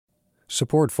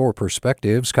Support for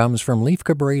Perspectives comes from Leif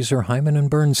Cabraser, Hyman and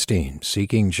Bernstein,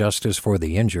 seeking justice for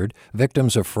the injured,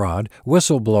 victims of fraud,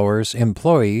 whistleblowers,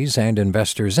 employees, and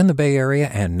investors in the Bay Area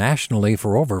and nationally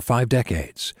for over 5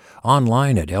 decades.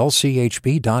 Online at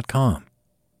lchb.com.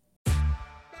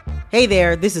 Hey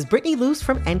there, this is Brittany Luce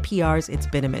from NPR's It's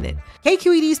Been a Minute.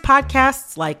 KQED's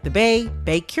podcasts like The Bay,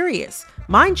 Bay Curious,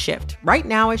 Mind Shift, Right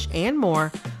Nowish, and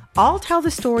more all tell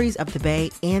the stories of the Bay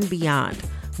and beyond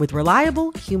with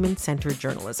reliable, human-centered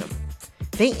journalism.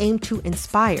 They aim to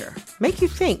inspire, make you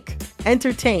think,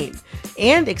 entertain,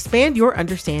 and expand your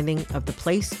understanding of the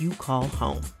place you call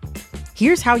home.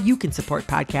 Here's how you can support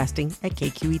podcasting at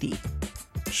KQED.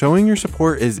 Showing your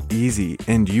support is easy,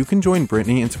 and you can join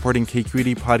Brittany in supporting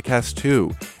KQED Podcast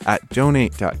too at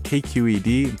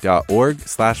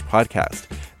donate.kqed.org/podcast.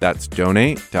 That's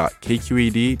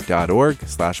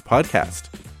donate.kqed.org/podcast.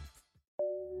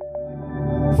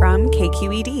 From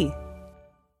KQED.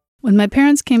 When my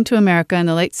parents came to America in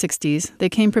the late 60s, they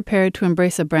came prepared to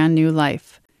embrace a brand new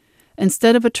life.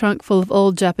 Instead of a trunk full of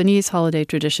old Japanese holiday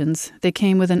traditions, they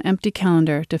came with an empty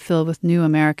calendar to fill with new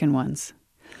American ones.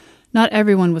 Not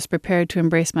everyone was prepared to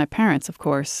embrace my parents, of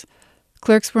course.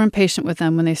 Clerks were impatient with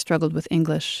them when they struggled with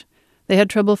English. They had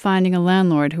trouble finding a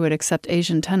landlord who would accept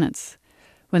Asian tenants.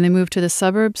 When they moved to the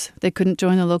suburbs, they couldn't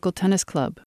join the local tennis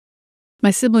club. My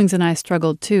siblings and I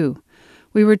struggled too.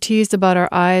 We were teased about our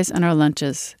eyes and our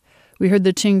lunches. We heard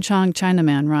the Ching Chong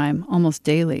Chinaman rhyme almost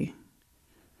daily.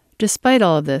 Despite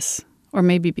all of this, or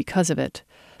maybe because of it,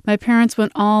 my parents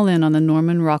went all in on the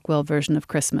Norman Rockwell version of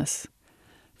Christmas.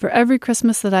 For every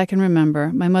Christmas that I can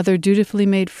remember, my mother dutifully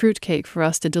made fruit cake for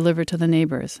us to deliver to the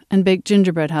neighbors and baked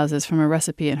gingerbread houses from a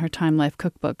recipe in her Time Life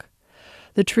cookbook.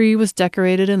 The tree was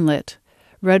decorated and lit.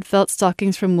 Red felt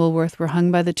stockings from Woolworth were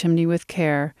hung by the chimney with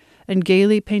care, and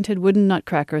gaily painted wooden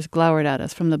nutcrackers glowered at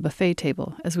us from the buffet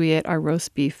table as we ate our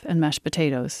roast beef and mashed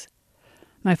potatoes.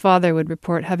 My father would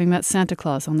report having met Santa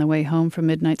Claus on the way home from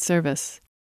midnight service.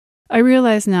 I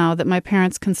realize now that my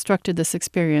parents constructed this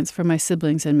experience for my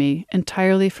siblings and me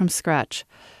entirely from scratch,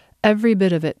 every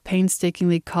bit of it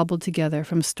painstakingly cobbled together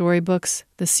from storybooks,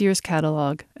 the Sears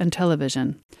catalog, and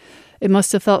television. It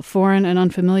must have felt foreign and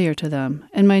unfamiliar to them,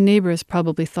 and my neighbors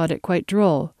probably thought it quite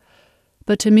droll.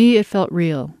 But to me it felt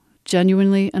real,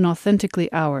 genuinely and authentically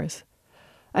ours.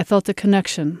 I felt a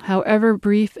connection, however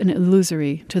brief and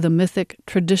illusory, to the mythic,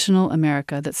 traditional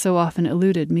America that so often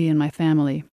eluded me and my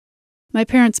family. My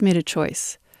parents made a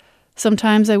choice.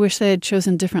 Sometimes I wish they had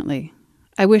chosen differently.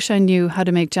 I wish I knew how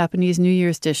to make Japanese New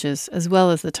Year's dishes as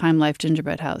well as the Time Life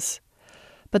gingerbread house.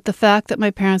 But the fact that my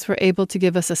parents were able to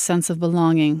give us a sense of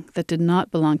belonging that did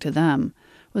not belong to them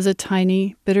was a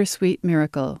tiny, bittersweet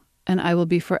miracle, and I will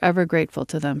be forever grateful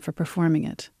to them for performing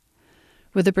it.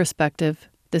 With a perspective,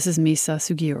 this is Misa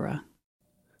Sugiura.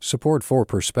 Support for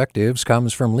Perspectives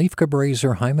comes from Leif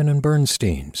Cabraser, Hyman and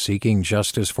Bernstein, seeking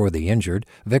justice for the injured,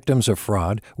 victims of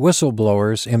fraud,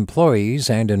 whistleblowers, employees,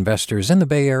 and investors in the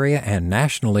Bay Area and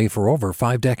nationally for over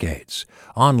 5 decades.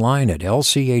 Online at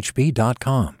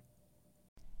lchb.com.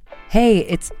 Hey,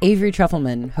 it's Avery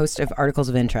Trufelman, host of Articles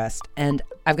of Interest, and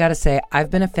I've got to say,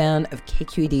 I've been a fan of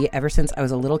KQED ever since I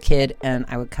was a little kid, and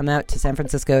I would come out to San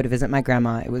Francisco to visit my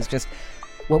grandma. It was just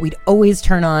what we'd always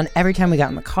turn on every time we got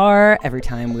in the car, every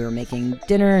time we were making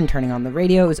dinner and turning on the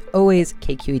radio. It was always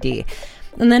KQED.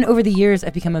 And then over the years,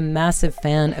 I've become a massive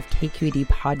fan of KQED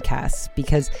podcasts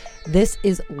because this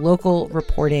is local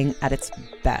reporting at its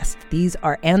best. These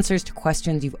are answers to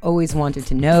questions you've always wanted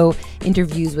to know,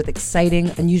 interviews with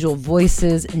exciting, unusual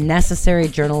voices, necessary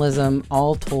journalism,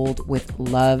 all told with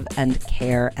love and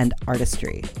care and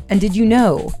artistry. And did you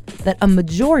know that a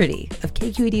majority of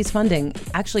KQED's funding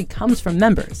actually comes from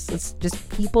members? It's just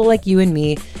people like you and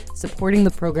me supporting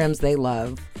the programs they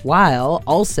love, while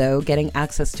also getting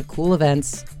access to cool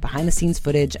events, behind-the-scenes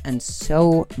footage, and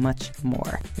so much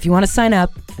more. If you want to sign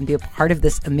up and be a part of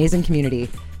this amazing community,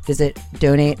 visit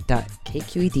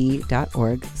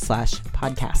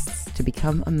donate.kqed.org/podcasts to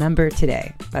become a member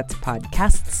today. That's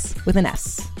podcasts with an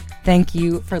S. Thank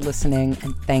you for listening,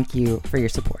 and thank you for your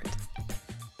support.